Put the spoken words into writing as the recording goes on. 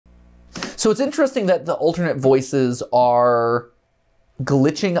So it's interesting that the alternate voices are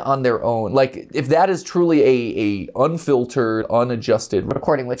glitching on their own. Like, if that is truly a unfiltered, unadjusted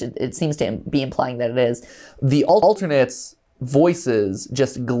recording, which it seems to be implying that it is, the alternates' voices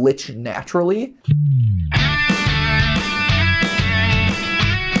just glitch naturally.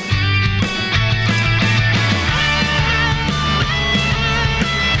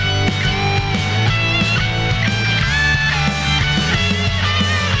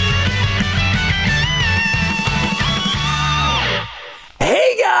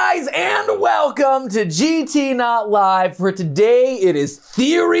 And welcome to GT Not Live. For today, it is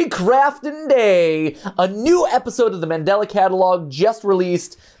Theory Crafting Day. A new episode of the Mandela Catalogue just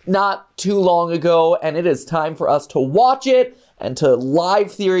released not too long ago, and it is time for us to watch it and to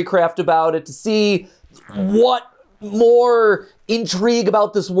live theory craft about it to see what more intrigue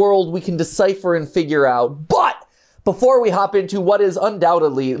about this world we can decipher and figure out. But before we hop into what is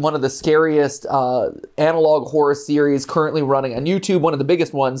undoubtedly one of the scariest analog horror series currently running on YouTube, one of the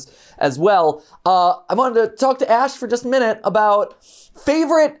biggest ones as well, I wanted to talk to Ash for just a minute about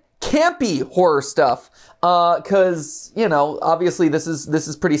favorite campy horror stuff. Because, you know, obviously this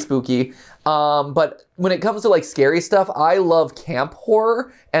is pretty spooky. But when it comes to like scary stuff, I love camp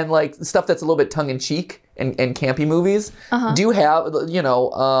horror and like stuff that's a little bit tongue-in-cheek and campy movies. Do you have, you know,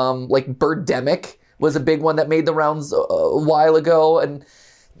 like Birdemic was a big one that made the rounds a while ago, and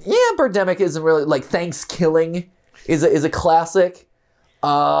yeah, Birdemic isn't really, like, Thanksgiving is a classic.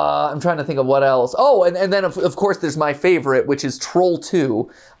 I'm trying to think of what else. Oh, and then of course there's my favorite, which is Troll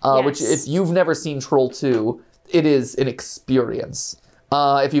 2, yes. Which if you've never seen Troll 2, it is an experience.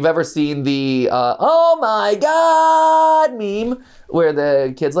 If you've ever seen the oh my god meme, where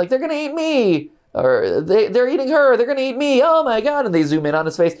the kid's like, they're gonna eat me, or they're eating her, they're gonna eat me, oh my god, and they zoom in on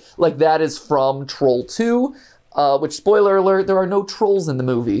his face. Like, that is from Troll 2, which, spoiler alert, there are no trolls in the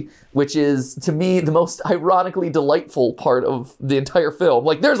movie, which is, to me, the most ironically delightful part of the entire film.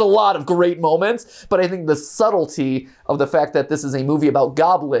 Like, there's a lot of great moments, but I think the subtlety of the fact that this is a movie about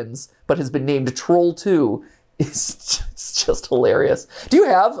goblins, but has been named Troll 2, is just hilarious. Do you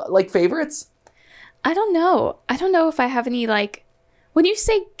have, like, favorites? I don't know. I don't know if I have any, like... When you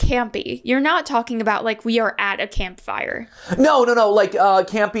say campy, you're not talking about, like, we are at a campfire. No. Like,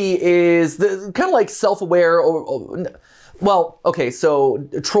 campy is the kind of like self-aware. Well, okay, so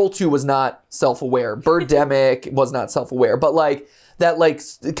Troll 2 was not self-aware. Birdemic was not self-aware. But, like, that, like,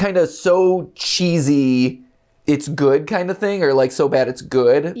 kind of so cheesy, it's good kind of thing, or, like, so bad it's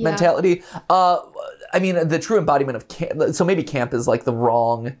good mentality. I mean, the true embodiment of camp. So maybe camp is, like, the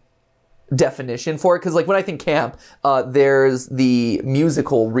wrong definition for it, because like when I think camp, there's the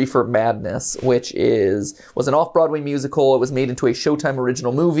musical Reefer Madness, which was an off-Broadway musical. It was made into a Showtime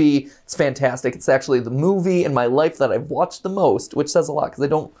original movie. It's fantastic. It's actually the movie in my life that I've watched the most, which says a lot because I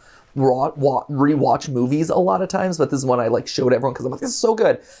don't rewatch movies a lot of times, but this is one I like showed everyone because I'm like, this is so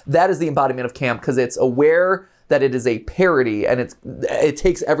good. That is the embodiment of camp, because it's aware that it is a parody, and it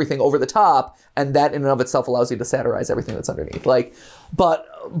takes everything over the top, and that in and of itself allows you to satirize everything that's underneath. Like, but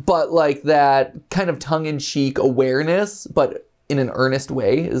like that kind of tongue-in-cheek awareness, but in an earnest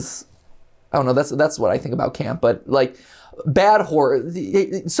way is, I don't know, that's what I think about camp. But like bad horror.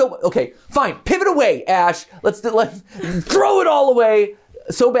 So okay, fine, pivot away, Ash. Let's throw it all away.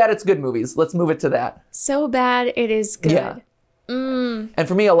 So bad it's good movies. Let's move it to that. So bad it is good. Yeah. And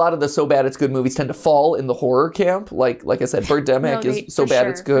for me, a lot of the so bad it's good movies tend to fall in the horror camp. Like I said, Birdemic is so bad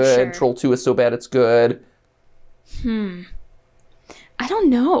it's good. Sure. Troll 2 is so bad it's good. I don't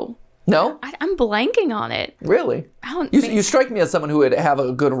know. No? I'm blanking on it. Really? You strike me as someone who would have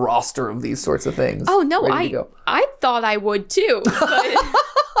a good roster of these sorts of things. Oh, no, I thought I would too. But...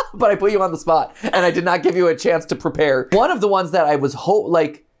 but I put you on the spot, and I did not give you a chance to prepare. One of the ones that I was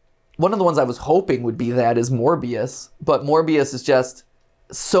hoping would be that is Morbius, but Morbius is just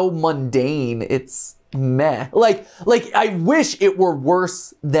so mundane, it's meh. Like I wish it were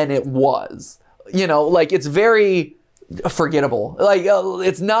worse than it was. You know, like, it's very forgettable. Like,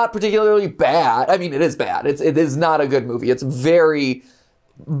 it's not particularly bad. I mean, it is bad. It is not a good movie. It's very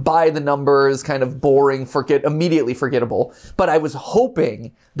by the numbers, kind of boring, immediately forgettable. But I was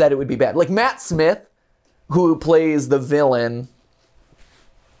hoping that it would be bad. Like Matt Smith, who plays the villain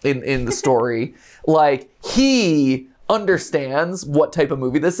in the story, like, he understands what type of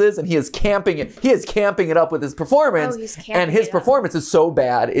movie this is, and he is camping it up with his performance. And his performance is so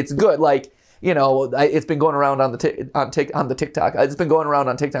bad it's good. Like, you know, it's been going around on the TikTok. It's been going around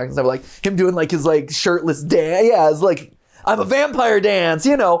on TikTok and stuff, like him doing like his like shirtless dance. Yeah, it's like, I'm a vampire dance,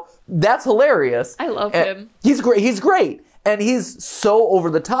 you know. That's hilarious. I love him. He's great. And he's so over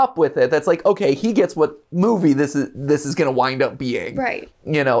the top with it. That's like, okay, he gets what movie this is going to wind up being. Right.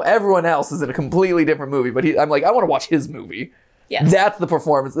 You know, everyone else is in a completely different movie, but I'm like, I want to watch his movie. Yes. That's the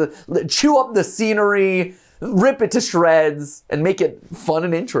performance. Chew up the scenery, rip it to shreds, and make it fun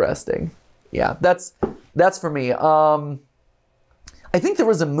and interesting. Yeah, that's for me. I think there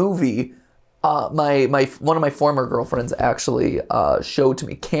was a movie one of my former girlfriends actually showed to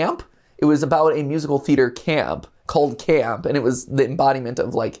me, Camp. It was about a musical theater camp called Camp, and it was the embodiment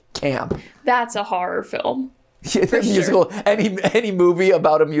of like camp. That's a horror film. Musical, sure. any movie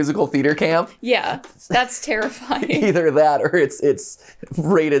about a musical theater camp. Yeah, that's terrifying. Either that or it's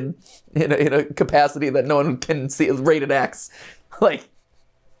rated in a capacity that no one can see. It's rated X. Like,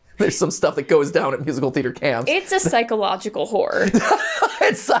 there's some stuff that goes down at musical theater camps. It's a psychological horror.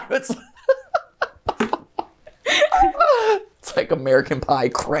 It's like American Pie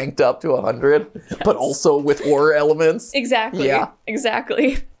cranked up to 100, yes. But also with horror elements. Exactly. Yeah.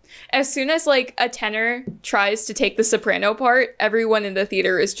 Exactly. As soon as like a tenor tries to take the soprano part, everyone in the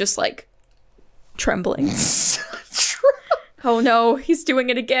theater is just like trembling. Oh no, he's doing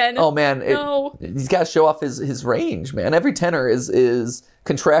it again. Oh man, no. He's got to show off his range, man. Every tenor is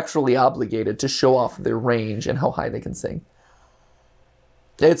contractually obligated to show off their range and how high they can sing.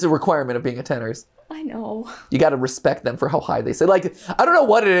 It's a requirement of being a tenors. I know. You got to respect them for how high they say. Like, I don't know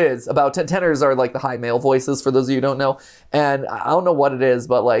what it is about tenors are like the high male voices, for those of you who don't know. And I don't know what it is,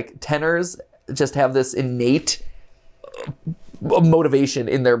 but like tenors just have this innate motivation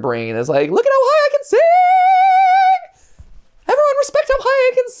in their brain. It's like, look at how high I can sing! Everyone respect how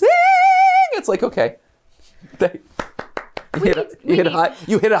high I can sing! It's like, okay.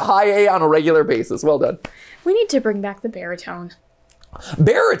 You hit a high A on a regular basis. Well done. We need to bring back the baritone.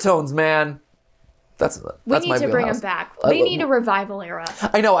 Baritones, man. That's we need my to bring wheelhouse. them back. They need a revival era.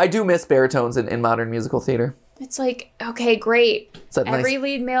 I know. I do miss baritones in modern musical theater. It's like, okay, great. Every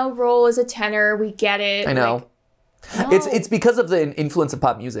lead male role is a tenor. We get it. I know. Like, no. It's because of the influence of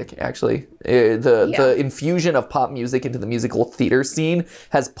pop music, actually. The infusion of pop music into the musical theater scene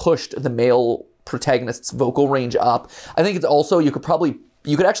has pushed the male protagonist's vocal range up. I think it's also, you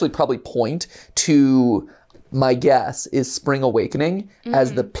could actually probably point to, my guess is Spring Awakening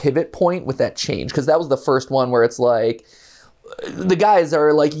as the pivot point with that change. Because that was the first one where it's like, the guys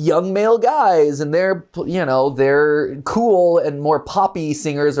are like young male guys and they're, you know, they're cool, and more poppy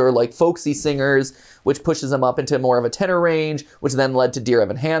singers or like folksy singers, which pushes them up into more of a tenor range, which then led to Dear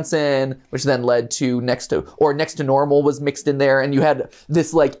Evan Hansen, which then led to Next to Normal was mixed in there. And you had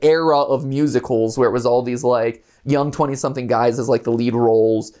this like era of musicals where it was all these like young 20-something guys as like the lead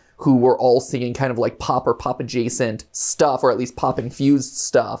roles, who were all singing kind of like pop or pop adjacent stuff, or at least pop infused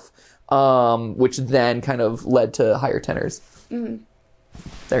stuff, which then kind of led to higher tenors.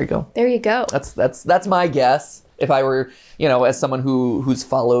 There you go. There you go. That's my guess. If I were, you know, as someone who's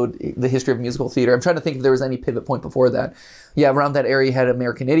followed the history of musical theater, I'm trying to think if there was any pivot point before that. Yeah, around that area you had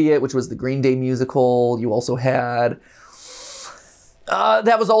American Idiot, which was the Green Day musical. You also had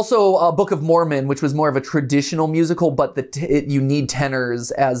that was also Book of Mormon, which was more of a traditional musical, but you need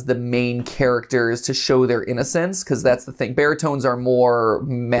tenors as the main characters to show their innocence, because that's the thing. Baritones are more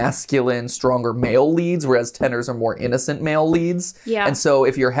masculine, stronger male leads, whereas tenors are more innocent male leads. Yeah. And so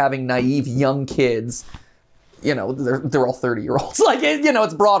if you're having naive young kids, you know, they're all 30-year-olds. Like, you know,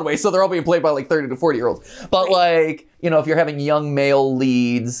 it's Broadway, so they're all being played by like 30 to 40-year-olds. But like, you know, if you're having young male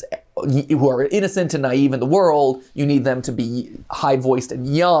leads who are innocent and naive in the world, you need them to be high-voiced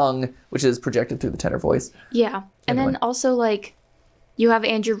and young, which is projected through the tenor voice. Yeah. And then also, like, you have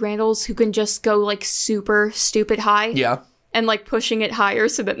Andrew Rannells who can just go, like, super stupid high. Yeah. And, like, pushing it higher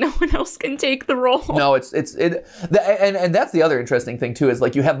so that no one else can take the role. No, and that's the other interesting thing, too, is,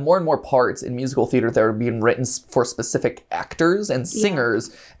 like, you have more and more parts in musical theater that are being written for specific actors and singers.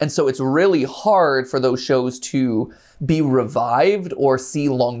 Yeah. And so it's really hard for those shows to be revived or see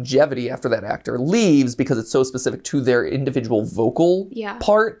longevity after that actor leaves, because it's so specific to their individual vocal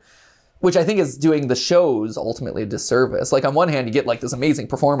part, which I think is doing the shows ultimately a disservice. Like, on one hand, you get like this amazing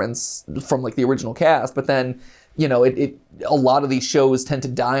performance from like the original cast, but then, you know, a lot of these shows tend to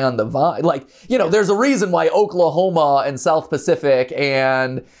die on the vine. Like, you know, there's a reason why Oklahoma and South Pacific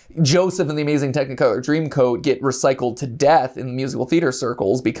and Joseph and the Amazing Technicolor Dreamcoat get recycled to death in musical theater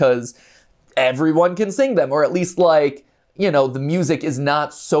circles, because everyone can sing them, or at least, like, you know, the music is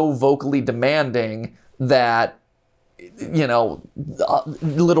not so vocally demanding that, you know,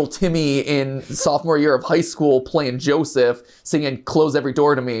 little Timmy in sophomore year of high school playing Joseph singing Close Every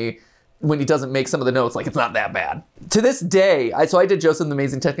Door to Me when he doesn't make some of the notes, like, it's not that bad. To this day, so I did Joseph the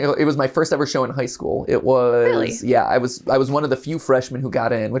Amazing Technicolor. It was my first ever show in high school. It was, really? Yeah, I was one of the few freshmen who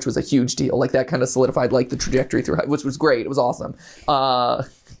got in, which was a huge deal. Like, that kind of solidified, like, the trajectory through, which was great. It was awesome.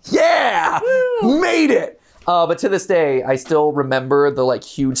 Yeah! Woo! Made it! But to this day, I still remember the, like,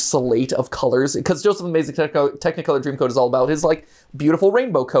 huge slate of colors, because Joseph the Amazing Technicolor Dreamcoat is all about his, like, beautiful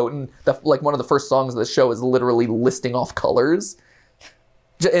rainbow coat, and, like, one of the first songs of the show is literally listing off colors.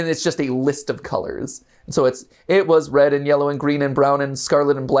 And it's just a list of colors. So it was red and yellow and green and brown and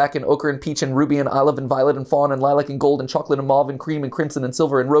scarlet and black and ochre and peach and ruby and olive and violet and fawn and lilac and gold and chocolate and mauve and cream and crimson and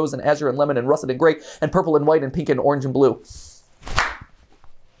silver and rose and azure and lemon and russet and gray and purple and white and pink and orange and blue.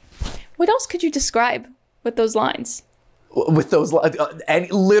 What else could you describe with those lines? With those lines,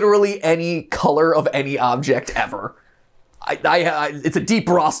 literally any color of any object ever. It's a deep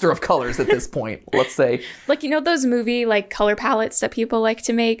roster of colors at this point, let's say. Like, you know those movie, like, color palettes that people like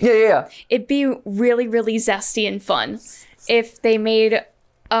to make? Yeah. It'd be really, really zesty and fun if they made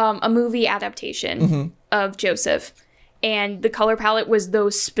a movie adaptation of Joseph, and the color palette was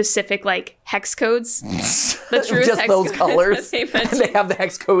those specific, like, hex codes. The truest just hex those codes colors. they And they have the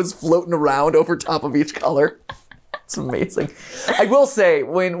hex codes floating around over top of each color. It's amazing. I will say,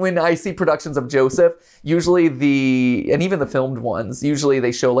 when I see productions of Joseph, usually and even the filmed ones, usually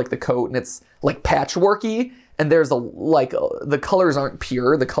they show, like, the coat and it's, like, patchworky, and there's the colors aren't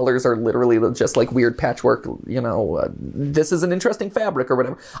pure. The colors are literally just, like, weird patchwork, you know, this is an interesting fabric or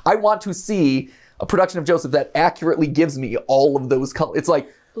whatever. I want to see a production of Joseph that accurately gives me all of those colors. It's like,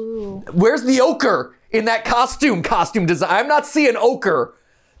 ooh, where's the ochre in that costume design? I'm not seeing ochre.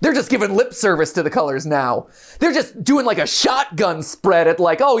 They're just giving lip service to the colors now. They're just doing, like, a shotgun spread at,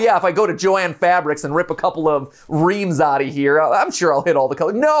 like, oh yeah, if I go to Joann Fabrics and rip a couple of reams out of here, I'm sure I'll hit all the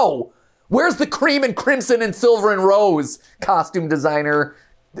colors. No! Where's the cream and crimson and silver and rose costume designer,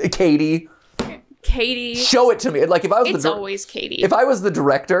 Katie? Katie. Show it to me. Like, if I was it's always Katie. If I was the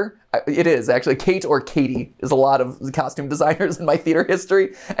director, it is actually Kate or Katie is a lot of the costume designers in my theater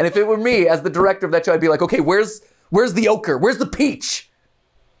history. And if it were me as the director of that show, I'd be like, okay, where's the ochre? Where's the peach?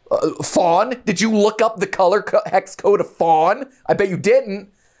 Fawn? Did you look up the color hex code of fawn? I bet you didn't.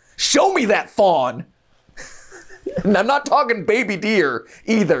 Show me that fawn. And I'm not talking baby deer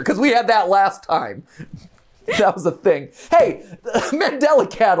either, because we had that last time. That was a thing. Hey, Mandela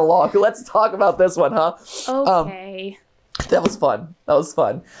Catalogue. Let's talk about this one, huh? Okay. That was fun.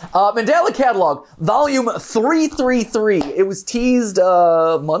 Mandela Catalogue, volume 333. It was teased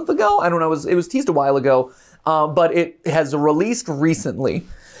a month ago. I don't know. It was teased a while ago, but it has released recently.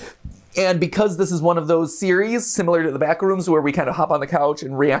 And because this is one of those series, similar to the Backrooms, where we kind of hop on the couch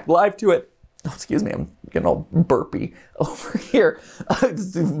and react live to it. Oh, excuse me, I'm getting all burpy over here.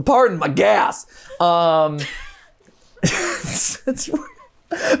 Pardon my gas. Because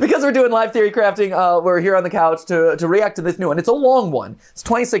we're doing live theory crafting, we're here on the couch to react to this new one. It's a long one. It's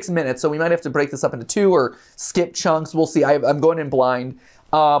 26 minutes, so we might have to break this up into 2 or skip chunks. We'll see. I'm going in blind.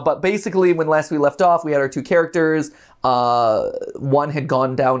 But basically, when last we left off, we had our 2 characters. One had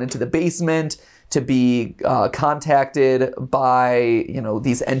gone down into the basement to be contacted by, you know,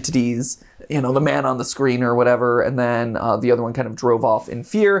 these entities, you know, the man on the screen or whatever, and then the other one kind of drove off in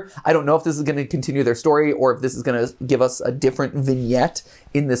fear. I don't know if this is going to continue their story or if this is going to give us a different vignette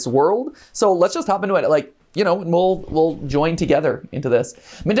in this world. So let's just hop into it. Like, you know, and we'll join together into this.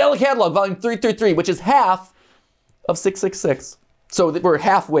 Mandela Catalogue, volume 333, which is half of 666. So we're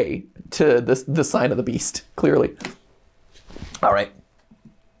halfway to the sign of the beast, clearly. All right.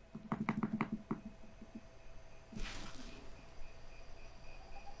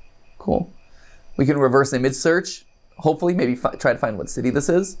 Cool. We can reverse image search. Hopefully, maybe try to find what city this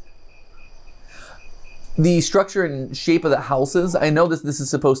is. The structure and shape of the houses. I know this is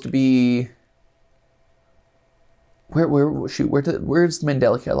supposed to be. Where does the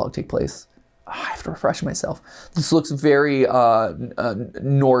Mandela Catalogue take place? Oh, I have to refresh myself. This looks very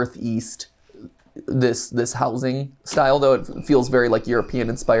northeast. This housing style, though, it feels very like European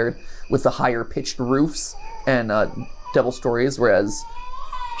inspired with the higher pitched roofs and double stories, whereas.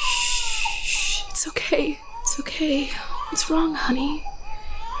 Shh, it's okay. It's okay. What's wrong, honey?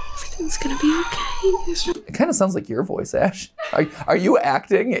 Everything's gonna be okay. It kind of sounds like your voice, Ash. Are you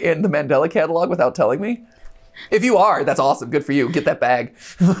acting in the Mandela Catalogue without telling me? If you are, that's awesome. Good for you. Get that bag.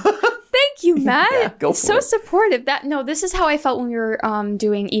 Thank you, Matt. Yeah, go for so it. Supportive. This is how I felt when we were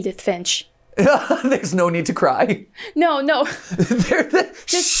doing Edith Finch. There's no need to cry. No.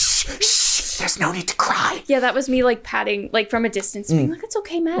 Shh, there's no need to cry. Yeah, that was me like patting like from a distance, being like, "It's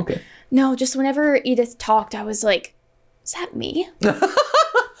okay, Matt." Okay. No, just whenever Edith talked, I was like, "Is that me?"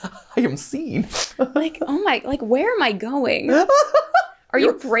 I am seen. Like, oh my, like, where am I going? Are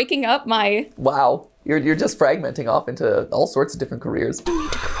you breaking up my... Wow. You're just fragmenting off into all sorts of different careers. I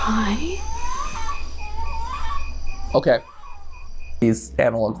need to cry. Okay. These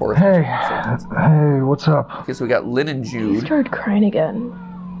analog horror. Hey, what's up? Okay, so we got Lynn and He Jude. started crying again.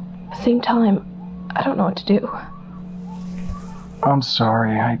 Same time, I don't know what to do. I'm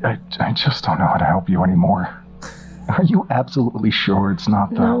sorry, I just don't know how to help you anymore. Are you absolutely sure it's not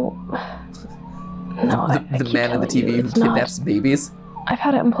the... No, I The keep man in the telling you TV who it's not. kidnaps babies. I've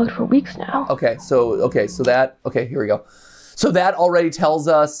had it unplugged for weeks now. Okay, so that, okay, here we go. So that already tells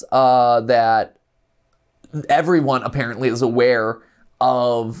us that everyone apparently is aware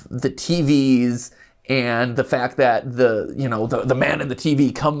of the TVs and the fact that the man in the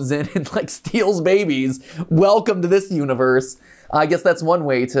TV comes in and like steals babies. Welcome to this universe. I guess that's one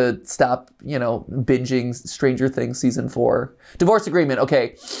way to stop, binging Stranger Things season 4. Divorce agreement.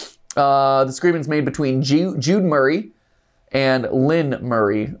 Okay. This agreement's made between Jude Murray and Lynn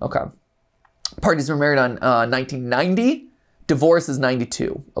Murray. Okay. Parties were married on 1990. Divorce is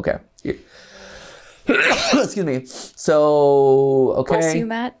 92. Okay. Excuse me. So, okay. Bless you,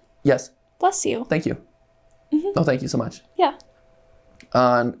 Matt. Yes. Bless you. Thank you. Oh, thank you so much. Yeah.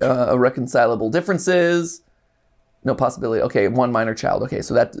 On irreconcilable differences. No possibility. Okay, one minor child. Okay,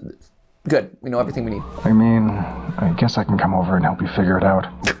 so that... Good. We know everything we need. I mean, I guess I can come over and help you figure it out.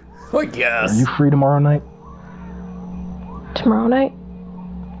 I guess. Are you free tomorrow night? Tomorrow night?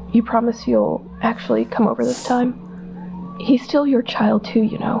 You promise you'll actually come over this time? He's still your child too,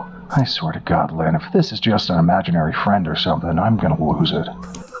 you know. I swear to God, Lynn, if this is just an imaginary friend or something, I'm gonna lose it.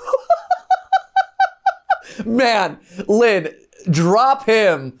 Man, Lynn, drop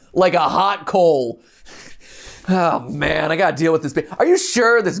him like a hot coal. Oh, man, I gotta deal with this baby. Are you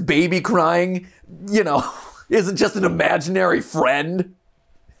sure this baby crying, isn't just an imaginary friend?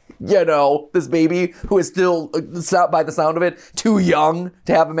 This baby who is still, by the sound of it, too young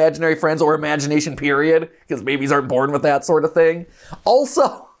to have imaginary friends or imagination, period, because babies aren't born with that sort of thing.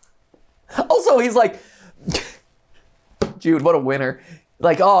 Also, he's like, Jude, what a winner.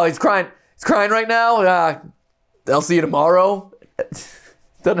 Like, oh, he's crying right now. I'll see you tomorrow.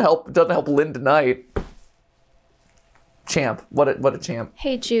 Doesn't help Lynn tonight. Champ. What a champ.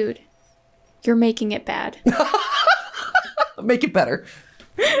 Hey, Jude. You're making it bad. Make it better.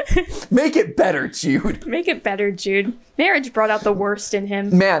 Make it better, Jude. Make it better, Jude. Marriage brought out the worst in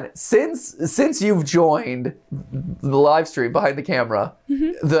him. Man, since you've joined the live stream behind the camera,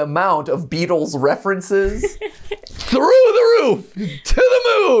 the amount of Beatles references through the roof to the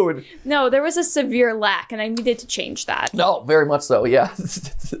moon. No, there was a severe lack, and I needed to change that. No, very much so, yeah.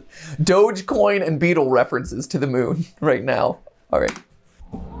 Dogecoin and Beatle references to the moon right now. All right.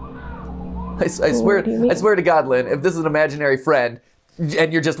 I swear to God, Lynn, if this is an imaginary friend,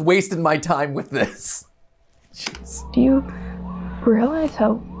 and you're just wasting my time with this. Jeez. Do you realize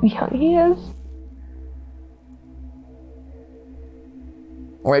how young he is?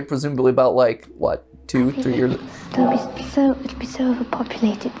 All right, presumably about 2, 3 years. It'll be so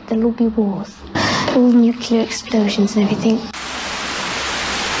overpopulated. There'll all be wars, all nuclear explosions and everything.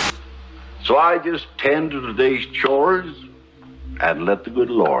 So I just tend to today's chores and let the good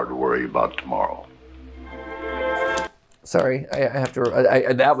Lord worry about tomorrow. Sorry, I have to.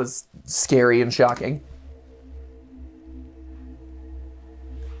 That was scary and shocking.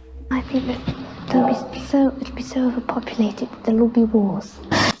 I think that it'll be so overpopulated. There'll all be wars.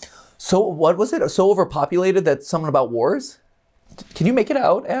 So what was it? So overpopulated that something about wars? Can you make it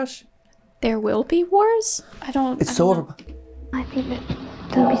out, Ash? There will be wars? It's so over. I think that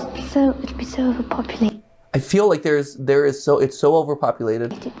it'll be so overpopulated. I feel like it's so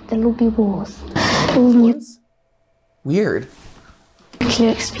overpopulated. There'll all be wars, all Weird. nuclear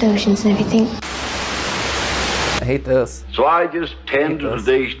explosions and everything. I hate this. So I just tend to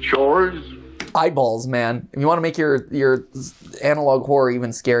today's chores. Eyeballs, man. If you want to make your analog horror even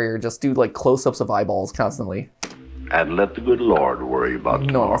scarier, just do close-ups of eyeballs constantly. And let the good Lord worry about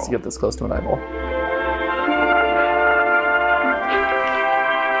tomorrow. No one wants to get this close to an eyeball.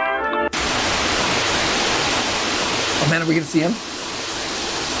 Oh man, are we gonna see him?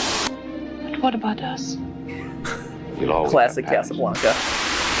 But what about us? Classic Casablanca.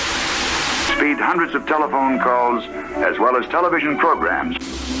 Speed hundreds of telephone calls as well as television programs.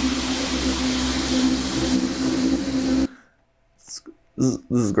 This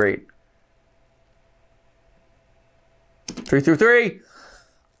is great. 3 through 3.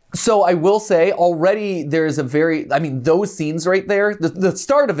 So I will say already there's those scenes right there, the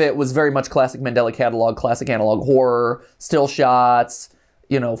start of it was very much classic Mandela Catalogue, classic analog horror, still shots,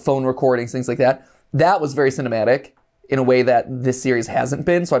 phone recordings, things like that. That was very cinematic in a way that this series hasn't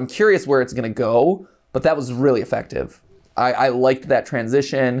been. So I'm curious where it's going to go, but that was really effective. I liked that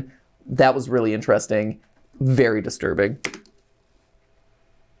transition. That was really interesting. Very disturbing.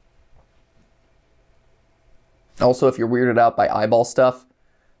 Also, if you're weirded out by eyeball stuff,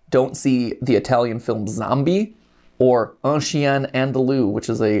 don't see the Italian film Zombie or Un Chien Andalou, which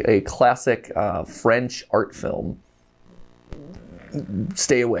is a classic French art film.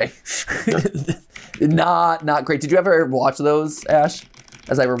 Stay away. Not great. Did you ever watch those, Ash?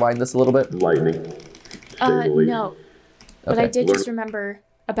 As I rewind this a little bit. Lightning. No. But Okay. I did just remember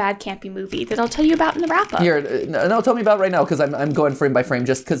a bad campy movie that I'll tell you about in the wrap up. Here, no, tell me about it right now, because I'm going frame by frame,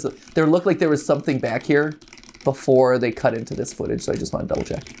 just because there looked like there was something back here before they cut into this footage, so I just want to double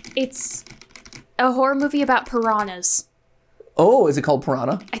check. It's a horror movie about piranhas. Oh, is it called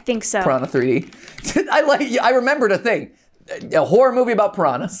Piranha? I think so. Piranha 3D. I remembered a thing. A horror movie about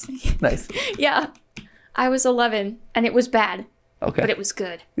piranhas. Nice. Yeah. I was 11, and it was bad. Okay. But it was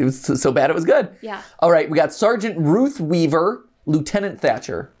good. It was so bad it was good. Yeah. All right, we got Sergeant Ruth Weaver, Lieutenant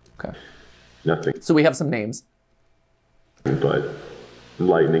Thatcher. Okay. Nothing So we have some names. but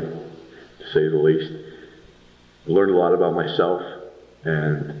enlightening, to say the least. I learned a lot about myself,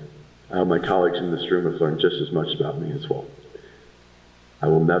 and my colleagues in this room have learned just as much about me as well. I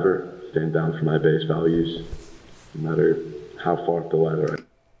will never stand down for my base values, no matter how far up the ladder I...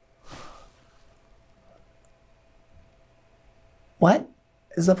 What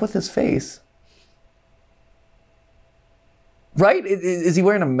is up with his face? Right? Is he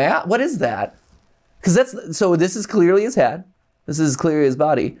wearing a mask? What is that? Because that's, so this is clearly his head. This is clearly his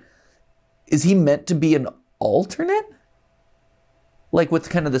body. Is he meant to be an alternate? Like with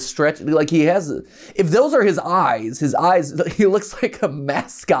kind of the stretch, like he has, if those are his eyes, he looks like a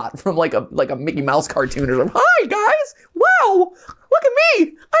mascot from like a Mickey Mouse cartoon or something. Hi guys, wow, look at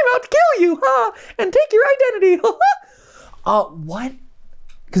me, I'm out to kill you, huh? And take your identity. What?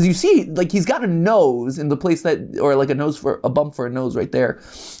 Because you see, like he's got a nose in the place that, or like a bump for a nose right there.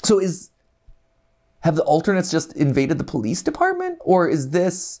 So have the alternates just invaded the police department? Or is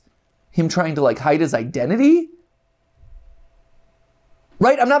this him trying to like hide his identity?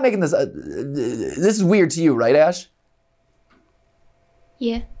 Right? I'm not making this, this is weird to you, right, Ash?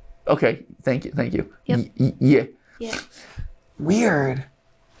 Yeah. Okay, thank you. Yep. Yeah. Yeah. Weird.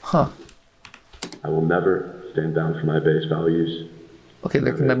 Huh. I will never stand down for my base values. Okay,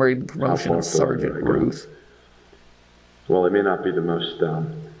 they're commemorating the promotion of Sergeant Ruth. Well, I may not be the most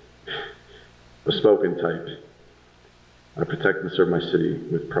bespoken type. I protect and serve my city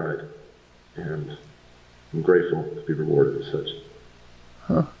with pride, and I'm grateful to be rewarded as such.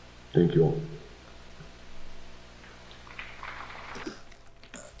 Huh. Thank you all.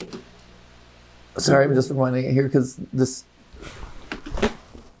 Sorry, I'm just rewinding it here because this...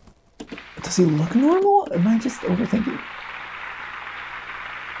 Does he look normal? Am I just overthinking?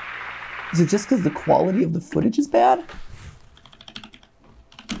 Is it just because the quality of the footage is bad?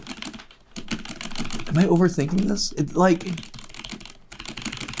 Am I overthinking this? It's like...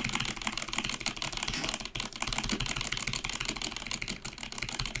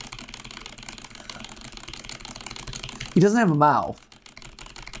 He doesn't have a mouth.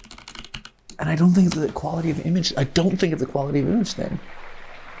 And I don't think it's the quality of image. I don't think it's a quality of image thing.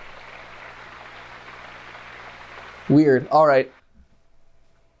 Weird. All right.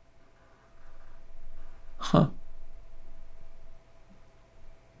 Huh.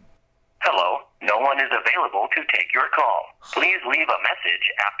 Hello. No one is available to take your call. Please leave a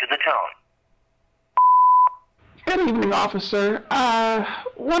message after the tone. Good evening, officer.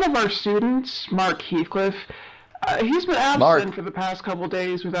 One of our students, Mark Heathcliff, he's been absent for the past couple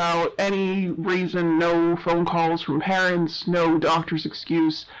days without any reason, no phone calls from parents, no doctor's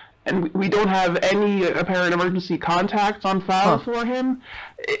excuse, and we don't have any apparent emergency contacts on file for him.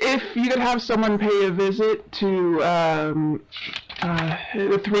 If you could have someone pay a visit to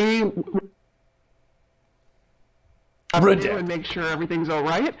the 3 and make sure everything's all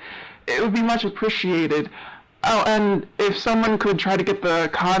right, it would be much appreciated. Oh, and if someone could try to get the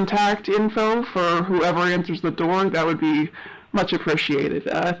contact info for whoever answers the door, that would be much appreciated.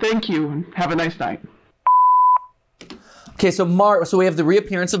 Thank you, and have a nice night. Okay, so we have the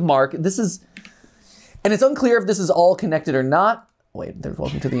reappearance of Mark. This is, and it's unclear if this is all connected or not. Wait, there's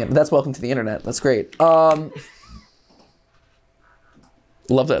welcome to the internet. That's welcome to the internet. That's great. Love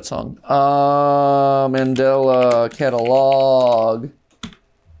that song. Mandela Catalogue.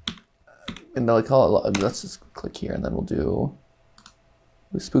 Mandela Catalogue. Let's just click here and then we'll do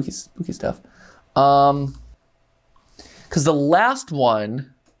spooky stuff. Because the last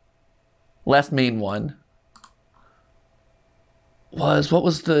main one was,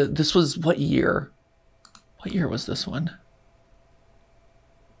 this was what year? What year was this one?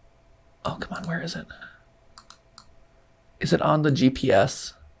 Oh, come on, where is it? Is it on the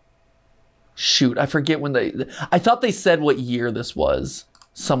GPS? Shoot, I forget when I thought they said what year this was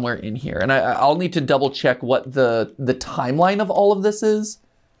somewhere in here. And I'll need to double check what the timeline of all of this is.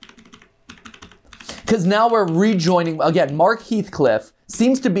 Because now we're rejoining, again, Mark Heathcliff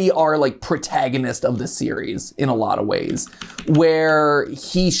seems to be our like protagonist of the series in a lot of ways, where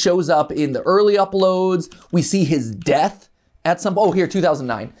he shows up in the early uploads. We see his death at some, oh here,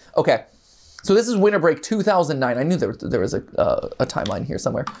 2009. Okay, so this is Winter Break 2009. I knew there was a timeline here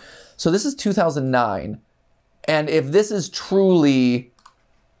somewhere. So this is 2009. And if this is truly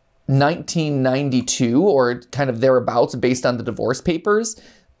 1992 or kind of thereabouts based on the divorce papers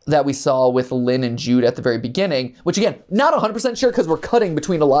that we saw with Lynn and Jude at the very beginning, which again, not 100% sure because we're cutting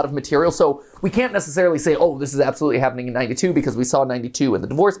between a lot of material. So we can't necessarily say, oh, this is absolutely happening in 92 because we saw 92 in the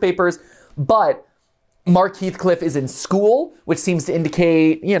divorce papers. But Mark Heathcliff is in school, which seems to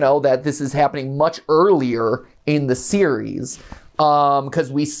indicate, you know, that this is happening much earlier in the series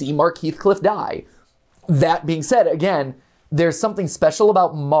because we see Mark Heathcliff die. That being said, again, there's something special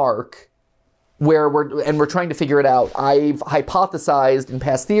about Mark where we're trying to figure it out. I've hypothesized in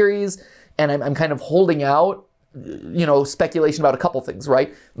past theories, and I'm kind of holding out, you know, speculation about a couple things,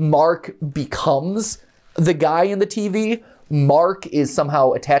 right? Mark becomes the guy in the TV. Mark is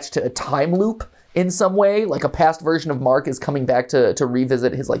somehow attached to a time loop in some way, like a past version of Mark is coming back to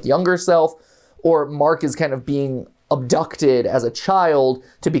revisit his like younger self, or Mark is kind of being abducted as a child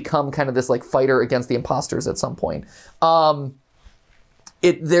to become kind of this like fighter against the imposters at some point.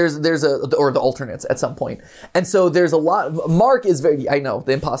 There's the alternates at some point. And so there's a lot. Mark is very, I know,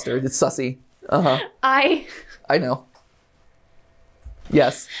 the imposter. It's sussy. I know.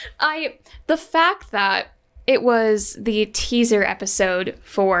 Yes. The fact that it was the teaser episode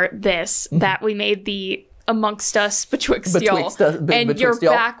for this that we made the Amongst Us Betwixt Y'all. And you're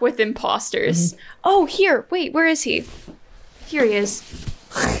back with imposters. Oh, here. Wait, where is he? Here he is.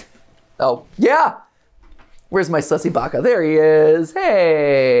 Oh, yeah. Where's my sussy baka? There he is.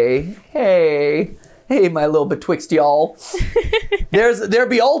 Hey, hey, hey, my little betwixt y'all. There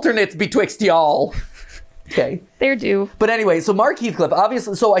be alternates betwixt y'all. Okay. There do. But anyway, so Mark Heathcliff,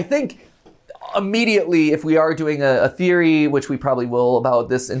 obviously, so I think immediately, if we are doing a theory, which we probably will, about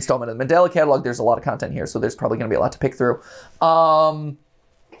this installment of the Mandela Catalogue, there's a lot of content here, so there's probably going to be a lot to pick through.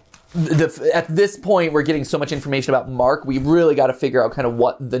 At this point, we're getting so much information about Mark, we really got to figure out kind of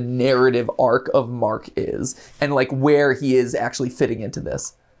what the narrative arc of Mark is and like where he is actually fitting into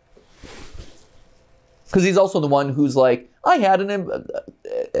this. Because he's also the one who's like, I had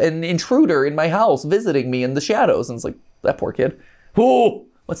an intruder in my house visiting me in the shadows. And it's like, that poor kid. Ooh,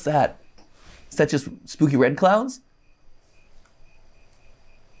 what's that? Is that just spooky red clouds?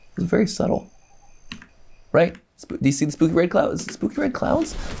 It's very subtle. Right? Do you see the spooky red clouds? Is it spooky red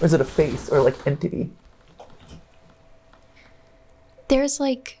clouds? Or is it a face or like entity? There's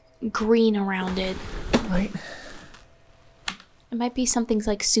like green around it. Right. It might be something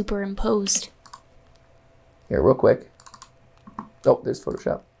like superimposed. Here, real quick. Oh, there's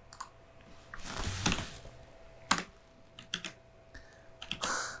Photoshop.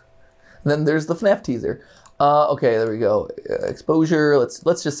 Then there's the FNAF teaser. Okay, there we go. Exposure.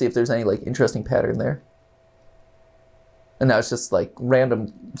 Let's just see if there's any like interesting pattern there. And now it's just like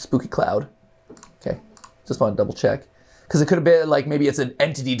random spooky cloud. Okay, just want to double check. Because it could have been like maybe it's an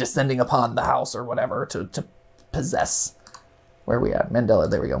entity descending upon the house or whatever to possess. Where are we at? Mandela,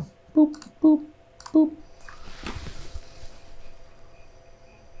 there we go. Boop, boop, boop.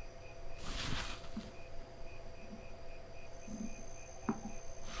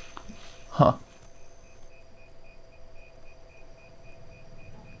 Huh.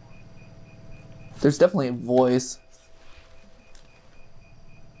 There's definitely a voice.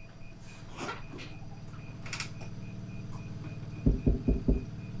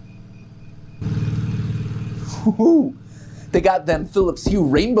 Ooh, they got them Philips Hue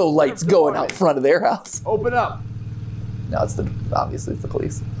rainbow lights going out front of their house. Open up. No, obviously it's the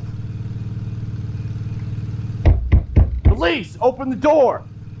police. Police, open the door.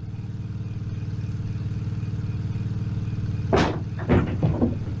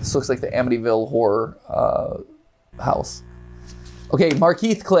 This looks like the Amityville horror house. Okay, Mark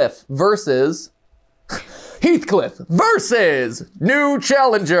Heathcliff versus new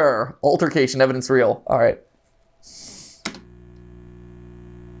challenger. Altercation, evidence real. All right.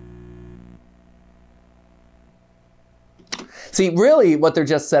 See, really what they're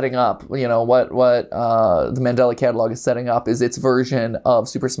just setting up, you know, what the Mandela Catalogue is setting up is its version of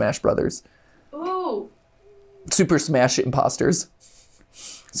Super Smash Brothers. Ooh. Super Smash imposters.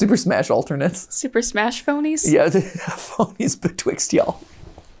 Super Smash alternates. Super Smash phonies? Yeah, phonies betwixt y'all.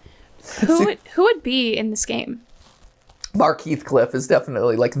 Who would be in this game? Mark Heathcliff is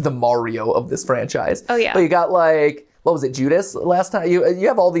definitely like the Mario of this franchise. Oh yeah. But you got like, what was it, Judas last time? You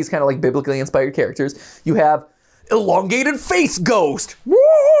have all these kind of like biblically inspired characters. You have elongated face ghost. Woo!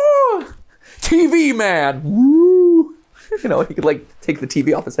 TV man. Woo! You know, he could like take the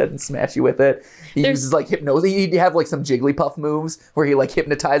TV off his head and smash you with it. He uses like hypnosis. He'd have like some Jigglypuff moves where he like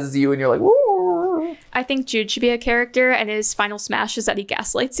hypnotizes you and you're like, woo. I think Jude should be a character, and his final smash is that he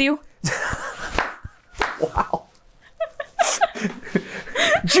gaslights you. Wow.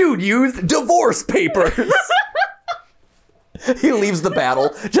 Jude used divorce papers. He leaves the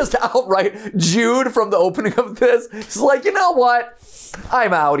battle just outright. Jude from the opening of this is like, you know what?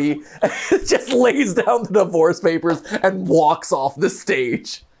 I'm outie. Just lays down the divorce papers and walks off the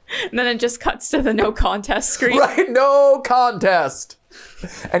stage. And then it just cuts to the no contest screen. Right, no contest.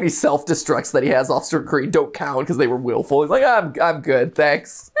 And he self-destructs that he has off screen. Don't count because they were willful. He's like, I'm good,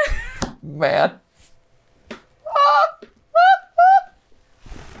 thanks. Man.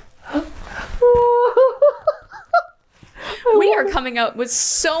 We are coming out with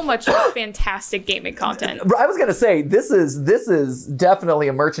so much fantastic gaming content. I was gonna say this is definitely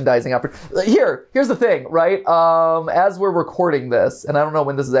a merchandising opportunity. Here's the thing, right? As we're recording this, and I don't know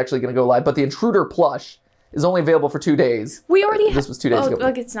when this is actually gonna go live, but the Intruder plush is only available for 2 days. We already have. This was 2 days ago.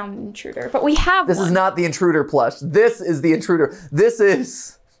 Like it's not an Intruder, but we have. This is not the Intruder plush. This is the Intruder. This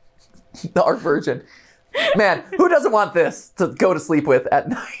is the art version. Man, who doesn't want this to go to sleep with at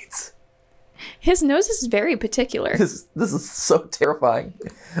night? His nose is very particular. This is so terrifying.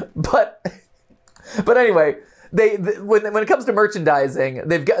 But anyway, when it comes to merchandising,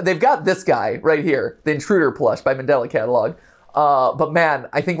 they've got this guy right here, the Intruder plush by Mandela Catalogue. But man,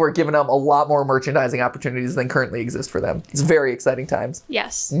 I think we're giving them a lot more merchandising opportunities than currently exist for them. It's very exciting times.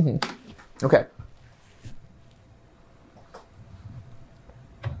 Yes. Mm-hmm. Okay.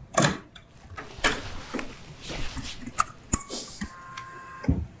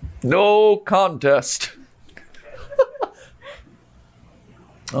 No contest.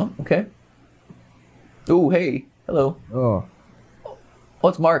 Oh, okay. Oh, hey. Hello. Oh. Oh,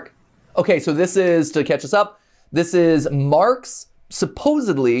 it's Mark. Okay, so this is, to catch us up, this is Mark's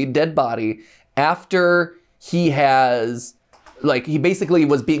supposedly dead body after he has, like, he basically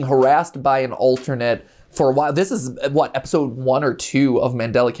was being harassed by an alternate for a while. This is, what, episode 1 or 2 of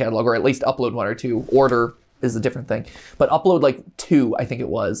Mandela Catalogue, or at least upload 1 or 2. Order is a different thing. But upload, like, 2, I think it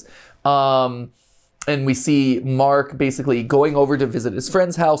was. And we see Mark basically going over to visit his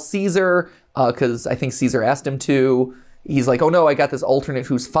friend's house, Caesar, because I think Caesar asked him to. He's like, oh no, I got this alternate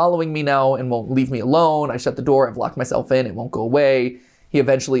who's following me now and won't leave me alone. I shut the door, I've locked myself in, it won't go away. He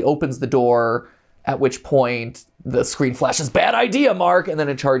eventually opens the door, at which point the screen flashes, bad idea, Mark, and then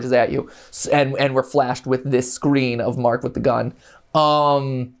it charges at you. And we're flashed with this screen of Mark with the gun.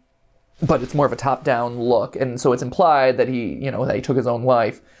 But it's more of a top-down look, and so it's implied that that he took his own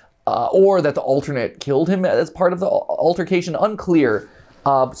life. Or that the alternate killed him as part of the altercation, unclear.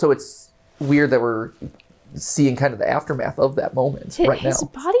 So it's weird that we're seeing kind of the aftermath of that moment right now. His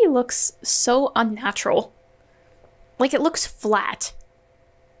body looks so unnatural. Like it looks flat.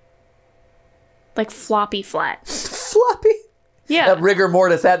 Like floppy flat. Floppy? Yeah. That rigor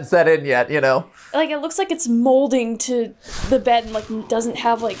mortis hadn't set in yet, you know? Like it looks like it's molding to the bed and like doesn't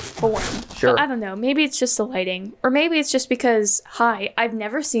have like form. Sure. But I don't know. Maybe it's just the lighting. Or maybe it's just because, I've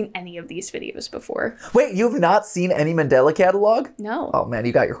never seen any of these videos before. Wait, you've not seen any Mandela Catalogue? No. Oh man,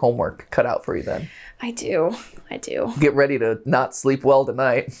 you got your homework cut out for you then. I do. Get ready to not sleep well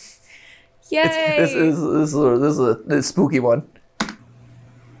tonight. Yay! This is a spooky one.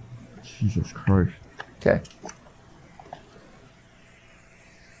 Jesus Christ. Okay.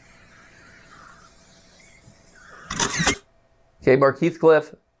 Okay, Mark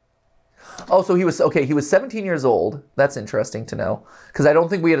Heathcliff. Oh, so he was 17 years old. That's interesting to know. Because I don't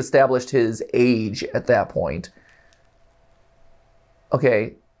think we had established his age at that point.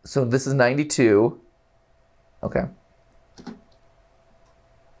 Okay, so this is 92. Okay.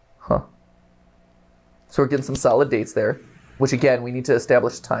 Huh. So we're getting some solid dates there. Which again, we need to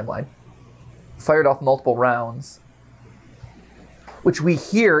establish a timeline. Fired off multiple rounds. Which we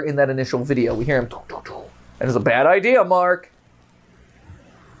hear in that initial video. We hear him. That is a bad idea, Mark.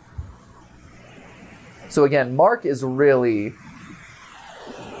 So again, Mark is really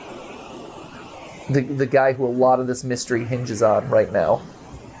the guy who a lot of this mystery hinges on right now.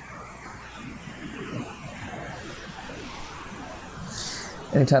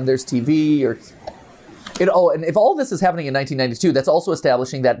 Anytime there's TV or... and if all this is happening in 1992, that's also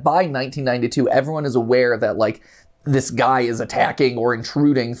establishing that by 1992, everyone is aware that, like, this guy is attacking or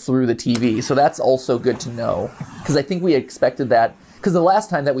intruding through the TV. So that's also good to know. Because I think we expected that. Because the last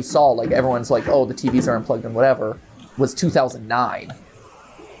time that we saw, like, everyone's like, oh, the TVs are unplugged and whatever, was 2009.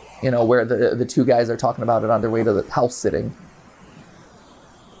 You know, where the two guys are talking about it on their way to the house sitting.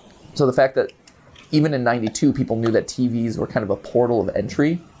 So the fact that even in 92, people knew that TVs were kind of a portal of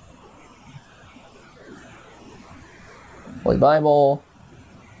entry. Holy Bible.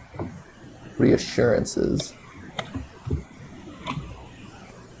 Reassurances.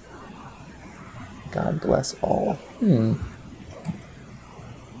 God bless all.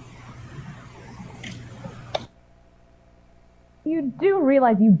 You do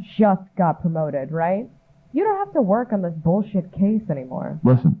realize you just got promoted, right? You don't have to work on this bullshit case anymore.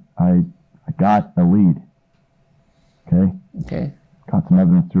 Listen, I got a lead. Okay? Okay. Got some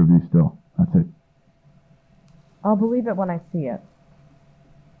evidence to review still. That's it. I'll believe it when I see it.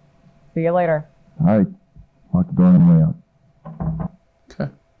 See you later. All right. Lock the door on the way out.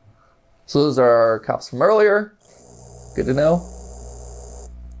 Okay. So those are our cops from earlier. Good to know.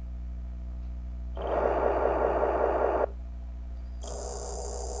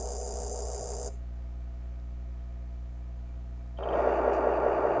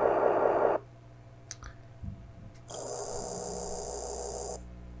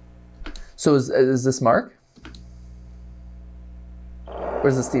 So is this Mark? Or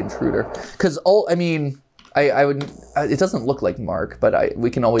is this the intruder? Because I mean, I would. It doesn't look like Mark, but we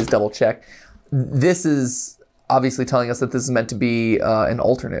can always double check. This is obviously telling us that this is meant to be an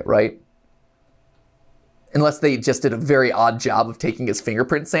alternate, right? Unless they just did a very odd job of taking his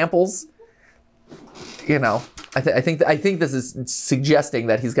fingerprint samples. You know, I think this is suggesting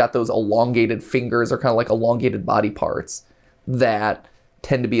that he's got those elongated fingers or kind of like elongated body parts that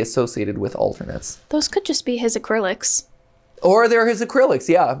tend to be associated with alternates. Those could just be his acrylics. Or they're his acrylics,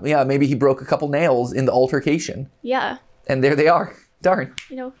 yeah. Yeah, maybe he broke a couple nails in the altercation. Yeah. And there they are. Darn.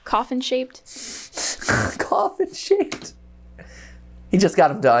 You know, coffin-shaped. Coffin-shaped. He just got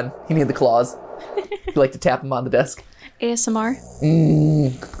them done. He needed the claws. You like to tap him on the desk. ASMR.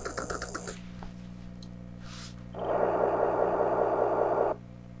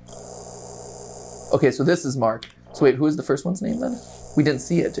 Okay, so this is Mark. So wait, who is the first one's name then? We didn't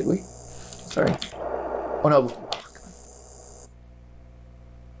see it, did we? Sorry. Oh no.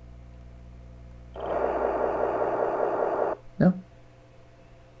 No?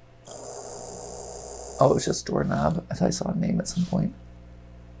 Oh, it was just doorknob. I thought I saw a name at some point.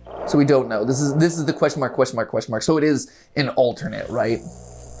 So we don't know. This is the question mark, question mark, question mark. So it is an alternate, right?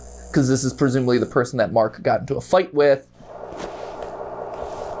 Because this is presumably the person that Mark got into a fight with.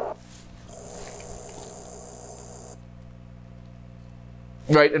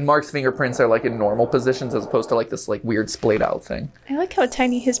 Right, and Mark's fingerprints are like in normal positions as opposed to like this like weird splayed out thing. I like how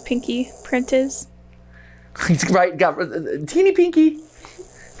tiny his pinky print is. Right, got teeny pinky.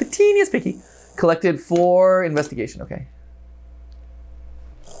 The teeniest pinky. Collected for investigation, okay.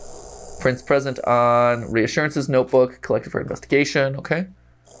 Prints present on reassurances notebook, collected for investigation, okay.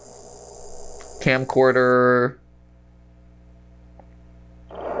 Camcorder.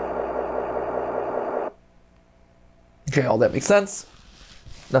 Okay, all that makes sense.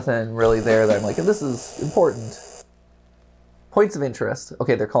 Nothing really there that I'm like, this is important. Points of interest.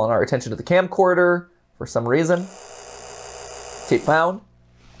 Okay, they're calling our attention to the camcorder for some reason. Tape found.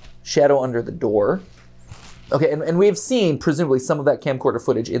 Shadow under the door. Okay, and we've seen, presumably, some of that camcorder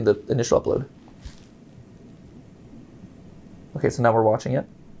footage in the initial upload. Okay, so now we're watching it.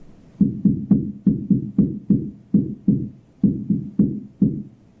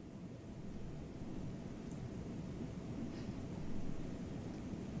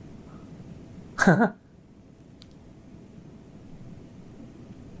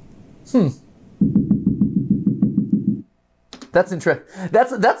 That's interesting.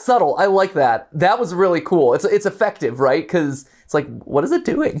 That's subtle. I like that. That was really cool. It's effective, right? Because it's like, what is it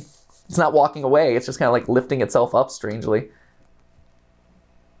doing? It's not walking away. It's just kind of like lifting itself up strangely.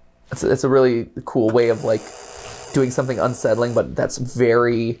 It's a really cool way of like doing something unsettling, but that's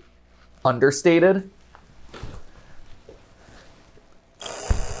very understated.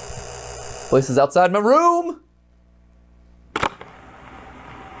 Voice is outside my room.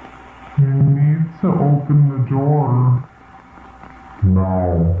 You need to open the door.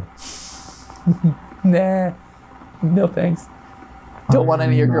 No. Nah. No thanks. Don't want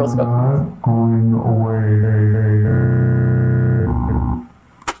any of your girls to go. Going away.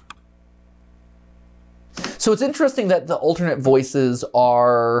 So it's interesting that the alternate voices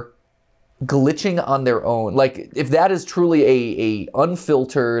are glitching on their own. Like, if that is truly a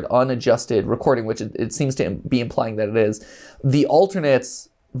unfiltered, unadjusted recording, which it seems to be implying that it is, the alternates'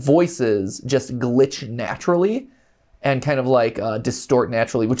 voices just glitch naturally and kind of like distort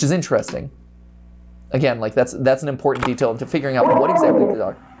naturally, which is interesting. Again, like that's an important detail into figuring out what exactly they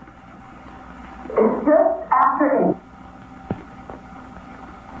are. It's just after 8.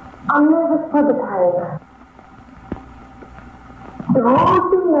 I'm nervous for the time.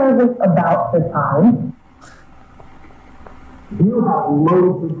 Don't be nervous about the time. You have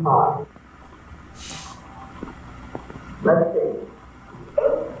loads of time. Let's see.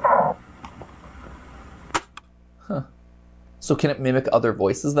 Huh. So can it mimic other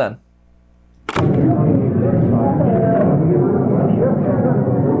voices then?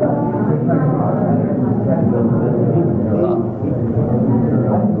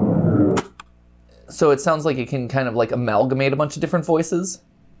 So it sounds like it can kind of like amalgamate a bunch of different voices.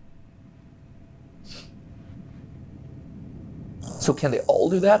 So can they all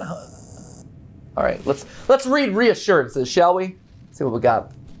do that? All right, let's read reassurances, shall we? See what we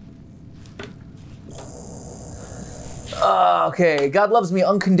got. Okay, God loves me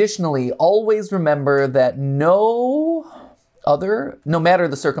unconditionally. Always remember that no matter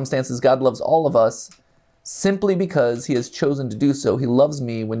the circumstances, God loves all of us. Simply because he has chosen to do so. He loves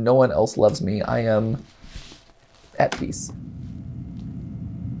me when no one else loves me. I am at peace.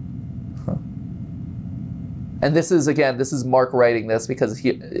 Huh. And this is Mark writing this because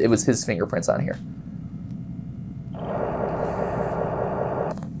it was his fingerprints on here.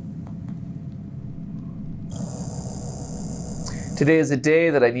 Today is a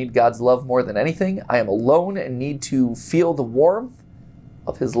day that I need God's love more than anything. I am alone and need to feel the warmth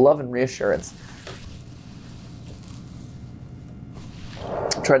of his love and reassurance.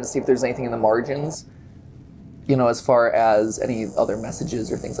 I'm trying to see if there's anything in the margins, you know, as far as any other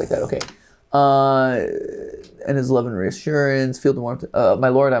messages or things like that. Okay. And his love and reassurance, feel the warmth. My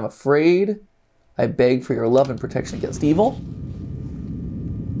Lord, I'm afraid. I beg for your love and protection against evil.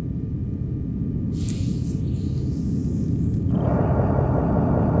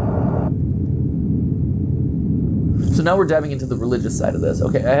 So now we're diving into the religious side of this.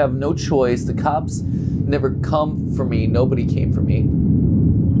 Okay, I have no choice. The cops never come for me. Nobody came for me.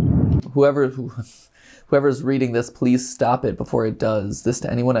 Whoever's reading this, please stop it before it does this to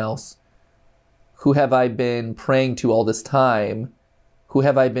anyone else. Who have I been praying to all this time? Who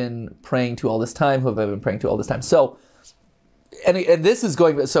have I been praying to all this time? Who have I been praying to all this time? So, and this is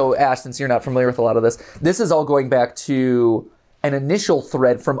going, so Ash, since you're not familiar with a lot of this is all going back to an initial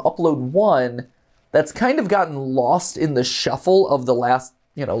thread from upload 1 that's kind of gotten lost in the shuffle of the last,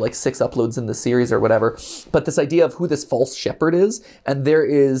 you know, like 6 uploads in the series or whatever. But this idea of who this false shepherd is, and there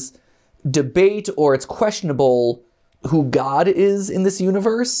is debate, or it's questionable who God is in this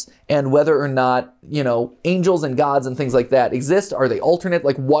universe and whether or not, you know, angels and gods and things like that exist. Are they alternate?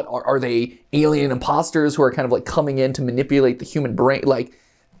 Like, what are they alien imposters who are kind of like coming in to manipulate the human brain, like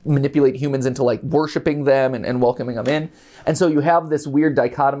manipulate humans into like worshiping them and welcoming them in? And so you have this weird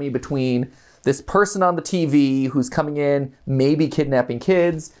dichotomy between this person on the TV who's coming in, maybe kidnapping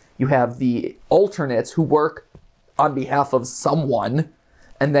kids. You have the alternates who work on behalf of someone.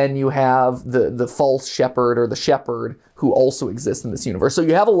 And then you have the false shepherd or the shepherd who also exists in this universe. So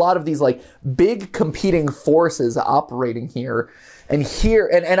you have a lot of these like big competing forces operating here. And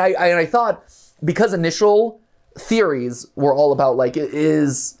I thought, because initial theories were all about like,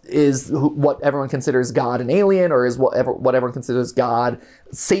 is what everyone considers God an alien, or is what everyone considers God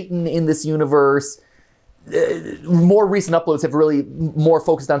Satan in this universe? More recent uploads have really more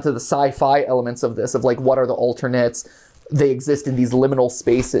focused onto the sci-fi elements of this, of like, what are the alternates? They exist in these liminal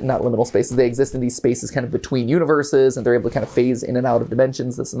spaces, not liminal spaces, they exist in these spaces kind of between universes, and they're able to kind of phase in and out of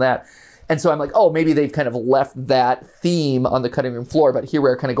dimensions, this and that. And so I'm like, oh, maybe they've kind of left that theme on the cutting room floor, but here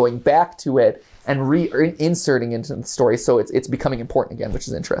we're kind of going back to it and reinserting into the story, so it's becoming important again, which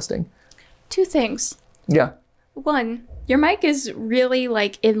is interesting. 2 things. Yeah. 1, your mic is really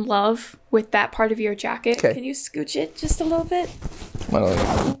like in love with that part of your jacket. Okay. Can you scooch it just a little bit?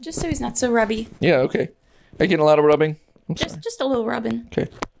 Just so he's not so rubby. Yeah, okay. Are you getting a lot of rubbing? Just a little rubbing. Okay.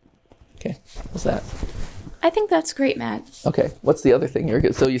 Okay. What's that? I think that's great, Matt. Okay. What's the other thing you're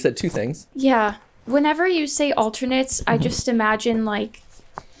good? So you said 2 things. Yeah. Whenever you say alternates, I just imagine like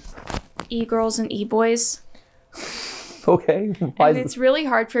e-girls and e-boys. Okay. And it's really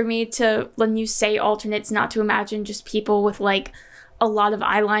hard for me to, when you say alternates, not to imagine just people with like a lot of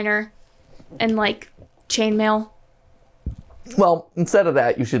eyeliner and like chainmail. Well, instead of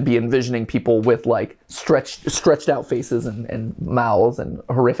that, you should be envisioning people with like stretched out faces and mouths and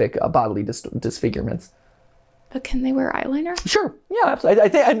horrific bodily disfigurements. But can they wear eyeliner? Sure. Yeah, absolutely. I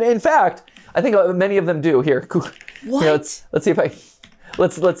think, in fact, I think many of them do. Here, what? Here, let's see if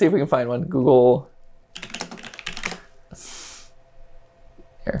let's see if we can find one. Google.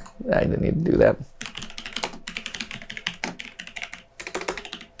 Here, I didn't need to do that.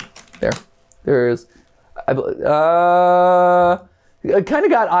 There's. It kind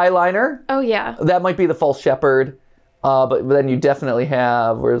of got eyeliner. Oh, yeah. That might be the false shepherd. But then you definitely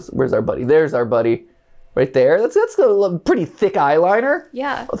have, where's our buddy? There's our buddy right there. That's a pretty thick eyeliner.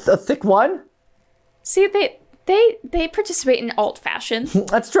 Yeah. A thick one. See, they participate in alt fashion.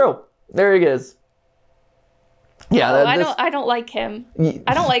 That's true. There he is. Yeah, I don't like him.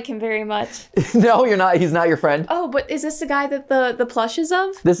 I don't like him very much. No, you're not. He's not your friend. Oh, but is this the guy that the plush is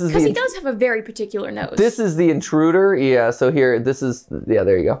of? This is because he does have a very particular nose. This is the intruder. Yeah. So here, this is. Yeah,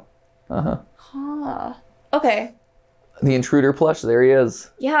 there you go. Huh. Okay. The intruder plush. There he is.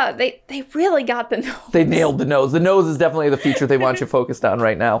 Yeah, they really got the nose. They nailed the nose. The nose is definitely the feature they want you focused on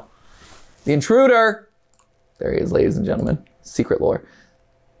right now. The intruder. There he is, ladies and gentlemen. Secret lore.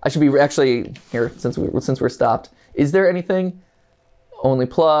 I should be actually here since we're stopped. Is there anything? Only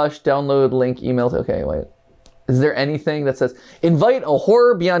plush, download link, email. Okay, wait. Is there anything that says invite a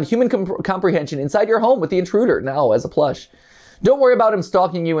horror beyond human comprehension inside your home with the intruder now as a plush? Don't worry about him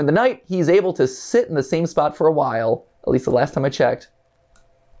stalking you in the night. He's able to sit in the same spot for a while. At least the last time I checked.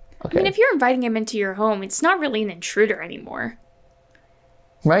 Okay. I mean, if you're inviting him into your home, it's not really an intruder anymore.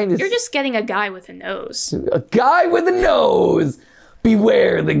 Right? You're just getting a guy with a nose. A guy with a nose!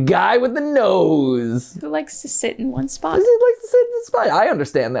 Beware the guy with the nose. Who likes to sit in one spot? Who likes to sit in a spot? I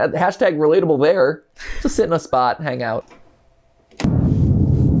understand that. Hashtag relatable there. Just sit in a spot, hang out.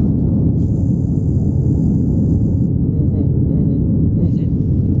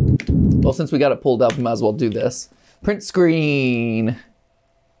 Well, since we got it pulled up, we might as well do this. Print screen.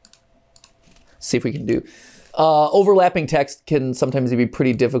 See if we can do. Overlapping text can sometimes be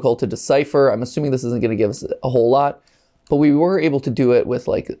pretty difficult to decipher. I'm assuming this isn't going to give us a whole lot. But we were able to do it with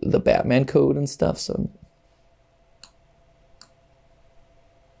like the Batman code and stuff, so.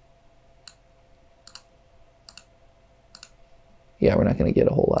 Yeah, we're not gonna get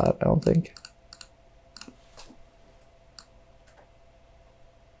a whole lot, I don't think.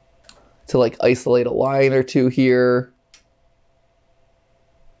 To like isolate a line or two here.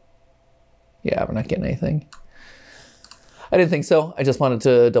 Yeah, we're not getting anything. I didn't think so. I just wanted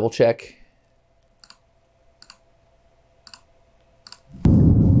to double check.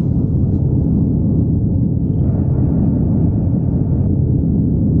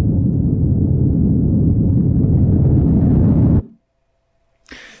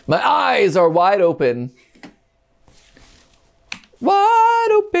 My eyes are wide open. Wide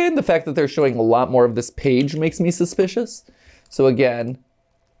open. The fact that they're showing a lot more of this page makes me suspicious. So again,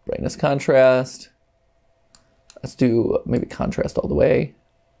 brightness, contrast. Let's do maybe contrast all the way.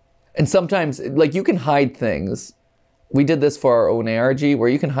 And sometimes, like, you can hide things. We did this for our own ARG, where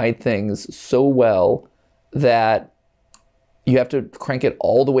you can hide things so well that you have to crank it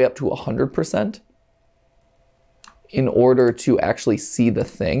all the way up to 100%. In order to actually see the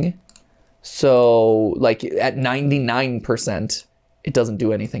thing. So like at 99%, it doesn't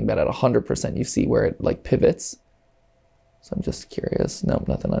do anything, but at 100% you see where it like pivots. So I'm just curious. Nope,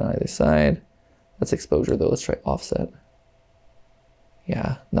 nothing on either side. That's exposure though. Let's try offset.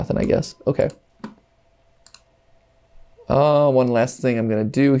 Yeah, nothing, I guess. Okay. One last thing I'm gonna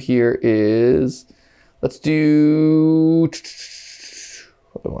do here is, let's do,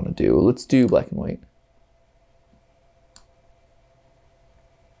 what do I wanna do? Let's do black and white.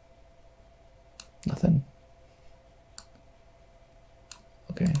 Nothing.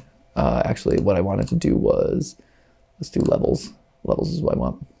 Okay. Actually, what I wanted to do was, let's do levels. Levels is what I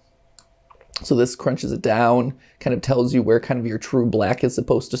want. So this crunches it down, kind of tells you where kind of your true black is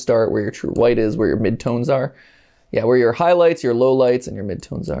supposed to start, where your true white is, where your midtones are. Yeah, where your highlights, your lowlights, and your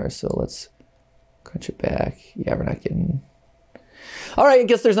midtones are. So let's crunch it back. Yeah, we're not getting... All right, I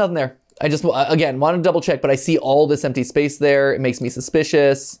guess there's nothing there. I just, again, want to double check, but I see all this empty space there. It makes me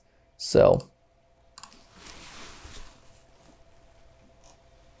suspicious. So...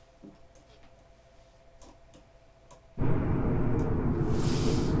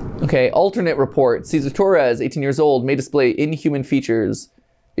 Okay, alternate report. Cesar Torres, 18 years old, may display inhuman features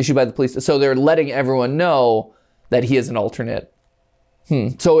issued by the police. So they're letting everyone know that he is an alternate.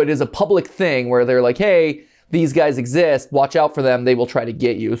 So it is a public thing where they're like, hey, these guys exist. Watch out for them. They will try to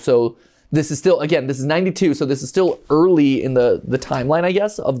get you. So this is still, again, this is 92. So this is still early in the timeline, I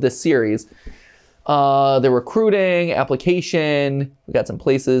guess, of this series. They're recruiting, application. We got some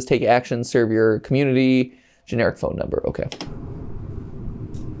places. Take action, serve your community. Generic phone number. Okay.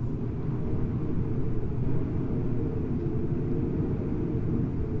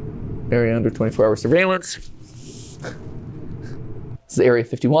 Area under 24-hour surveillance. This is Area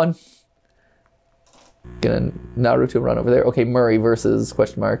 51. Gonna Naruto run over there. Okay, Murray versus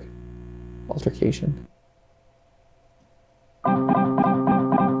question mark. Altercation.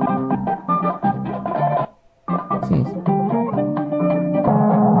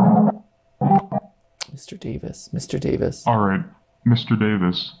 Mr. D. Davis. Mr. Davis. All right, Mr.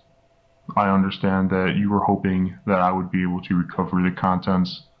 Davis. I understand that you were hoping that I would be able to recover the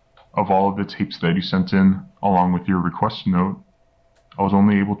contents of all of the tapes that you sent in, along with your request note. I was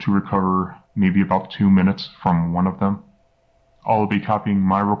only able to recover maybe about 2 minutes from one of them. I'll be copying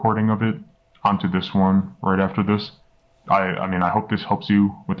my recording of it onto this one right after this. I mean, I hope this helps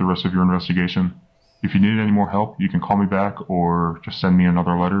you with the rest of your investigation. If you need any more help, you can call me back or just send me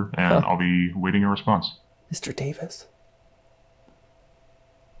another letter, and I'll be waiting a response. Mr. Davis?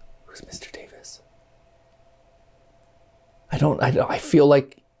 Who's Mr. Davis? I feel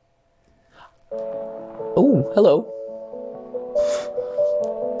like... Oh, hello.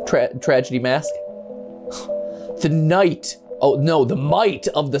 Tragedy mask. The night. Oh, no, the might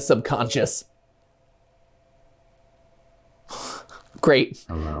of the subconscious. Great.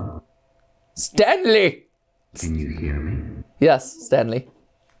 Hello? Stanley! Can you hear me? Yes, Stanley.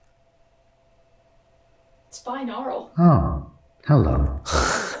 It's binaural. Oh, hello.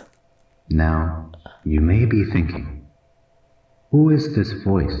 Now, you may be thinking, who is this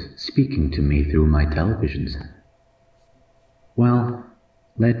voice speaking to me through my television set? Well,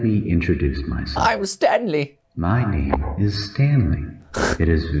 let me introduce myself. I'm Stanley. My name is Stanley. It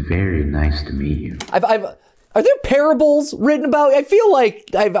is very nice to meet you. Are there parables written about? I feel like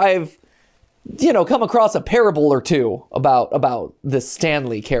I've come across a parable or two about this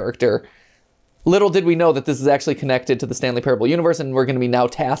Stanley character. Little did we know that this is actually connected to the Stanley Parable universe, and we're going to be now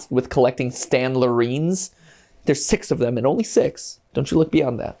tasked with collecting Stanlerines. There's 6 of them, and only 6. Don't you look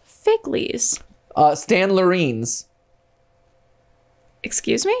beyond that. Figlies. Stanlerines.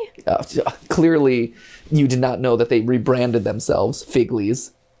 Excuse me? Clearly, you did not know that they rebranded themselves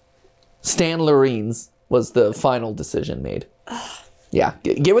Figlies. Stanlerines was the final decision made. Yeah,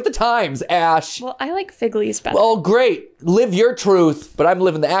 get with the times, Ash. Well, I like Figlies better. Well, great. Live your truth, but I'm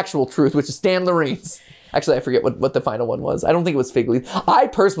living the actual truth, which is Stanlerines. Actually, I forget what the final one was. I don't think it was Figlies. I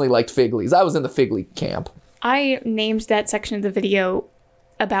personally liked Figlies. I was in the Figly camp. I named that section of the video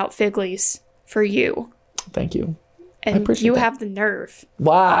about Figlies for you. Thank you. And you have the nerve.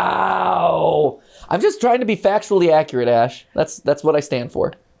 Wow. I'm just trying to be factually accurate, Ash. That's what I stand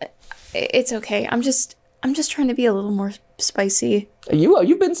for. It's okay. I'm just trying to be a little more spicy.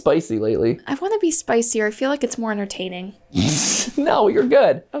 You've been spicy lately. I want to be spicier. I feel like it's more entertaining. No, you're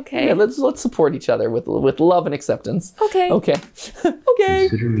good. Okay. Yeah, let's support each other with love and acceptance. Okay. Okay. Okay.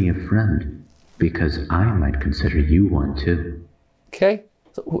 Consider me a friend, because I might consider you one too. Okay.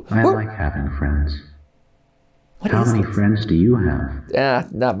 I like having friends. How many friends do you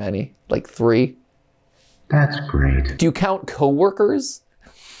have? Not many. Like 3. That's great. Do you count coworkers?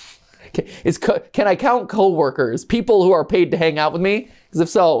 Can I count coworkers? People who are paid to hang out with me? Because if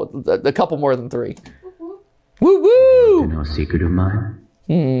so, a couple more than 3. Woo woo! You know a secret of mine?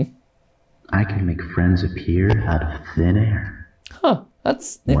 I can make friends appear out of thin air. Huh,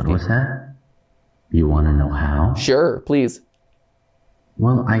 that's nifty. What was that? You want to know how? Sure, please.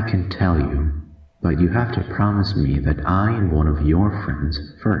 Well, I can tell you, but you have to promise me that I am one of your friends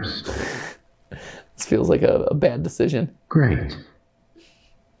first. This feels like a bad decision. Great.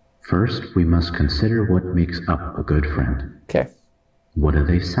 First, we must consider what makes up a good friend. Okay. What do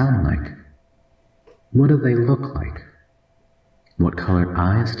they sound like? What do they look like? What colored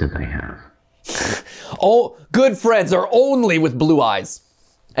eyes do they have? Oh, good friends are only with blue eyes.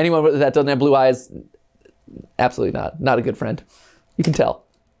 Anyone that doesn't have blue eyes, absolutely not. Not a good friend. You can tell.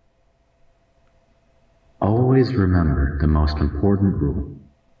 Always remember the most important rule.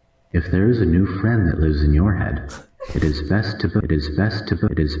 If there is a new friend that lives in your head, it is best.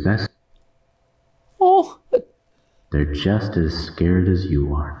 Oh. They're just as scared as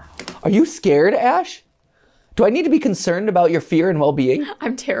you are. Are you scared, Ash? Do I need to be concerned about your fear and well-being?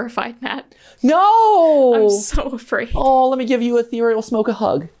 I'm terrified, Matt. No! I'm so afraid. Oh, let me give you a theoretical smoke a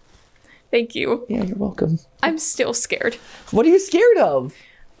hug. Thank you. Yeah, you're welcome. I'm still scared. What are you scared of?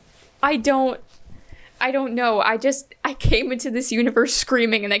 I don't know. I came into this universe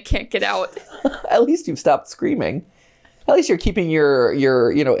screaming and I can't get out. At least you've stopped screaming. At least you're keeping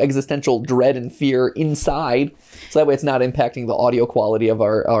your existential dread and fear inside. So that way it's not impacting the audio quality of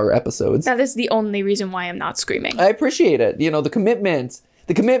our episodes. That is the only reason why I'm not screaming. I appreciate it. The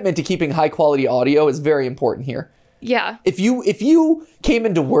commitment to keeping high quality audio is very important here. Yeah. If you came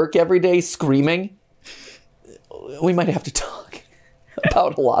into work every day screaming, we might have to talk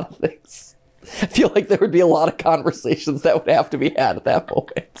about a lot of things. I feel like there would be a lot of conversations that would have to be had at that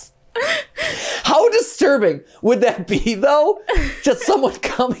moment. How disturbing would that be, though? Just someone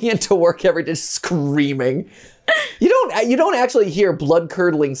coming into work every day screaming. You don't actually hear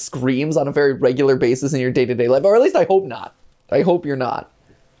blood-curdling screams on a very regular basis in your day-to-day life, or at least I hope not. I hope you're not.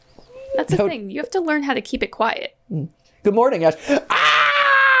 That's the thing. You have to learn how to keep it quiet. Good morning, Ash.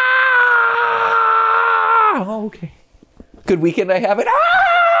 Oh, okay. Good weekend I have it.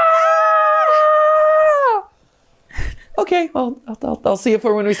 Okay, well, I'll see you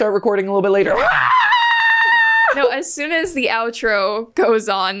for when we start recording a little bit later. No, as soon as the outro goes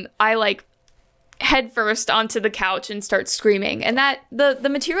on, I like head first onto the couch and start screaming. And that the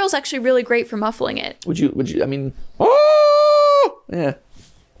material's actually really great for muffling it. Would you, I mean, yeah.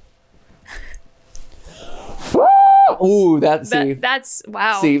 Ooh, that's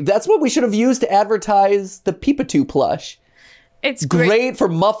wow. See, that's what we should have used to advertise the Peepatoo plush. It's great for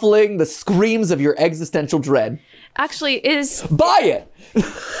muffling the screams of your existential dread. Actually, buy it.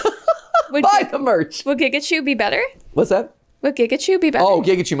 Buy the merch. Would Gigachew be better? What's that? Would Gigachew be better? Oh,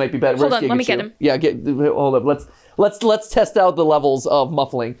 Gigachew might be better. Hold Where's on, let me Gigachew? get him. Yeah, hold up. Let's test out the levels of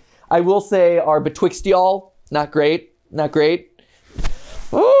muffling. I will say our betwixt y'all, not great.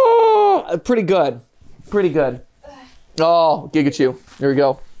 Oh, pretty good. Oh, Gigachew. There we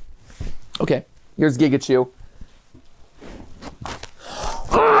go. Okay, here's Gigachew.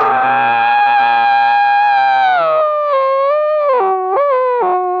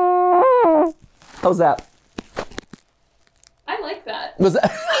 How's that? I like that. Was that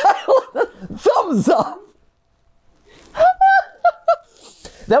thumbs up?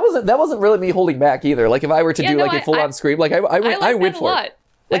 That wasn't really me holding back either. Like if I were to do like a full on scream, like I went for it.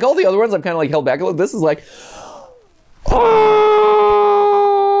 Like all the other ones, I'm kind of like held back a little. This is like.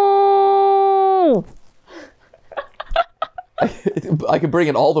 I could bring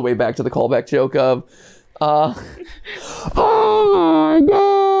it all the way back to the callback joke of,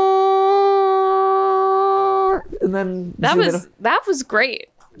 and then that was great.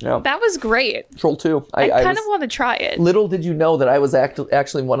 Yeah. That was great. Troll 2. I kind of want to try it. Little did you know that I was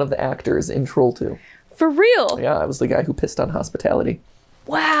actually one of the actors in Troll 2. For real? Yeah, I was the guy who pissed on hospitality.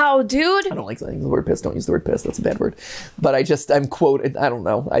 Wow, dude. I don't like saying the word piss. Don't use the word piss. That's a bad word. But I'm quoted. I don't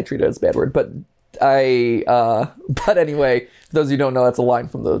know. I treat it as a bad word. But but anyway, for those of you who don't know, that's a line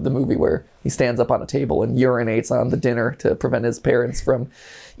from the movie where he stands up on a table and urinates on the dinner to prevent his parents from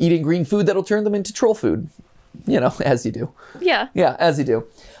eating green food that'll turn them into troll food. You know, as you do. Yeah. Yeah, as you do.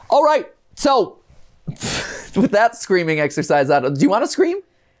 All right. So with that screaming exercise out, do you want to scream?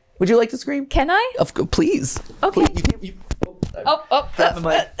 Would you like to scream? Can I? Please. Okay.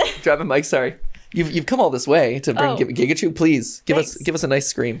 Drop my mic. Sorry. You've come all this way to bring Gigachew. Please give us a nice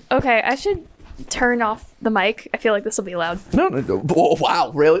scream. Okay, I should turn off the mic. I feel like this will be loud. No. Oh,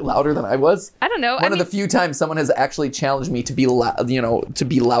 wow, really louder than I was. I don't know. One of the few times someone has actually challenged me to be to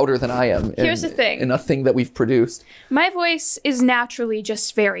be louder than I am. Here's the thing. In a thing that we've produced. My voice is naturally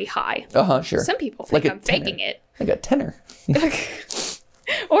just very high. Sure. Some people think I'm faking it. Like a tenor.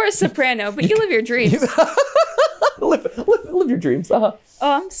 Or a soprano, but you live your dreams. live your dreams. Oh,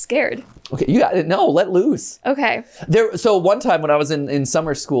 I'm scared. Okay, you got it. No, let loose. Okay. So one time when I was in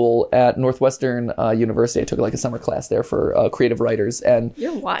summer school at Northwestern University, I took like a summer class there for creative writers, and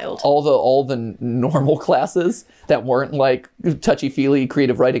you're wild. All the normal classes that weren't like touchy-feely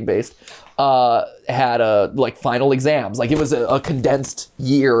creative writing based had like final exams. Like it was a condensed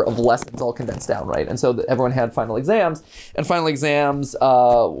year of lessons all condensed down, right? And so everyone had final exams, and final exams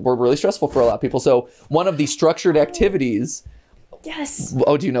were really stressful for a lot of people. So one of the structured activities. Yes.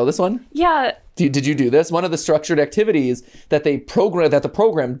 Oh, do you know this one? Yeah. Did you do this? One of the structured activities that the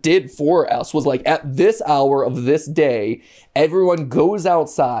program did for us was like at this hour of this day, everyone goes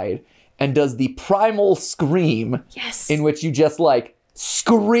outside and does the primal scream. Yes. In which you just like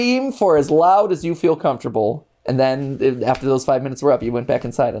scream for as loud as you feel comfortable. And then after those 5 minutes were up, you went back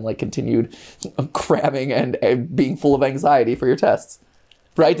inside and like continued cramming and being full of anxiety for your tests.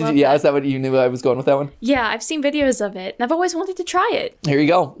 Right? Is that what you knew I was going with that one? Yeah, I've seen videos of it, and I've always wanted to try it. Here you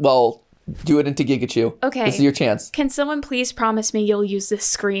go. Well, do it into Gigachew. Okay. This is your chance. Can someone please promise me you'll use this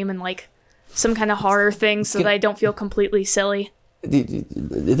scream in like some kind of horror thing so that I don't feel completely silly?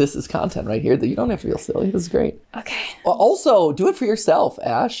 This is content right here that you don't have to feel silly. This is great. Okay. Also, do it for yourself,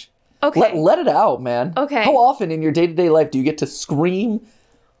 Ash. Okay. Let it out, man. Okay. How often in your day-to-day life do you get to scream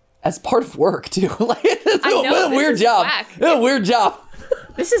as part of work too? Like it's a weird job. It's a weird job.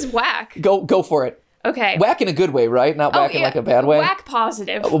 This is whack. Go for it. Okay. Whack in a good way, right? Not whack in like a bad way. Whack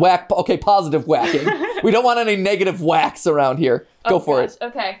positive. Whack. Okay, positive whacking. We don't want any negative whacks around here. Go for it.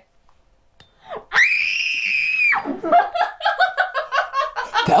 Okay.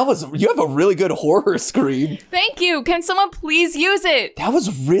 You have a really good horror scream. Thank you. Can someone please use it? That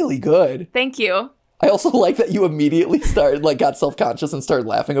was really good. Thank you. I also like that you immediately got self-conscious and started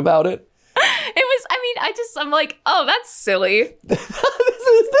laughing about it. I'm like, oh, that's silly. It's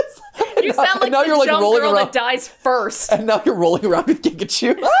You sound like now the you're like dumb rolling girl around. that dies first. And now you're rolling around with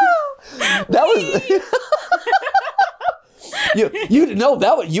Pikachu. That was.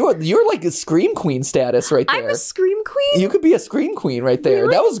 You're like a scream queen status right there. I'm a scream queen? You could be a scream queen right there.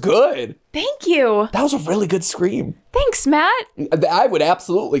 Really? That was good. Thank you. That was a really good scream. Thanks, Matt. I would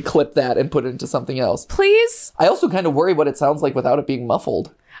absolutely clip that and put it into something else. Please? I also kind of worry what it sounds like without it being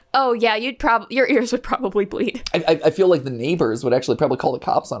muffled. Oh yeah, your ears would probably bleed. I feel like the neighbors would actually probably call the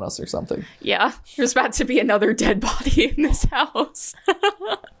cops on us or something. Yeah, there's about to be another dead body in this house.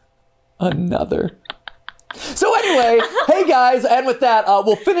 Another. So anyway, hey guys, and with that,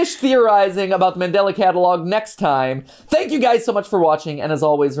 we'll finish theorizing about the Mandela Catalogue next time. Thank you guys so much for watching, and as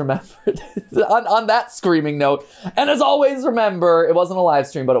always, remember, on that screaming note, and as always, remember, it wasn't a live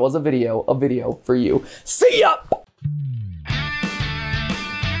stream, but it was a video for you. See ya!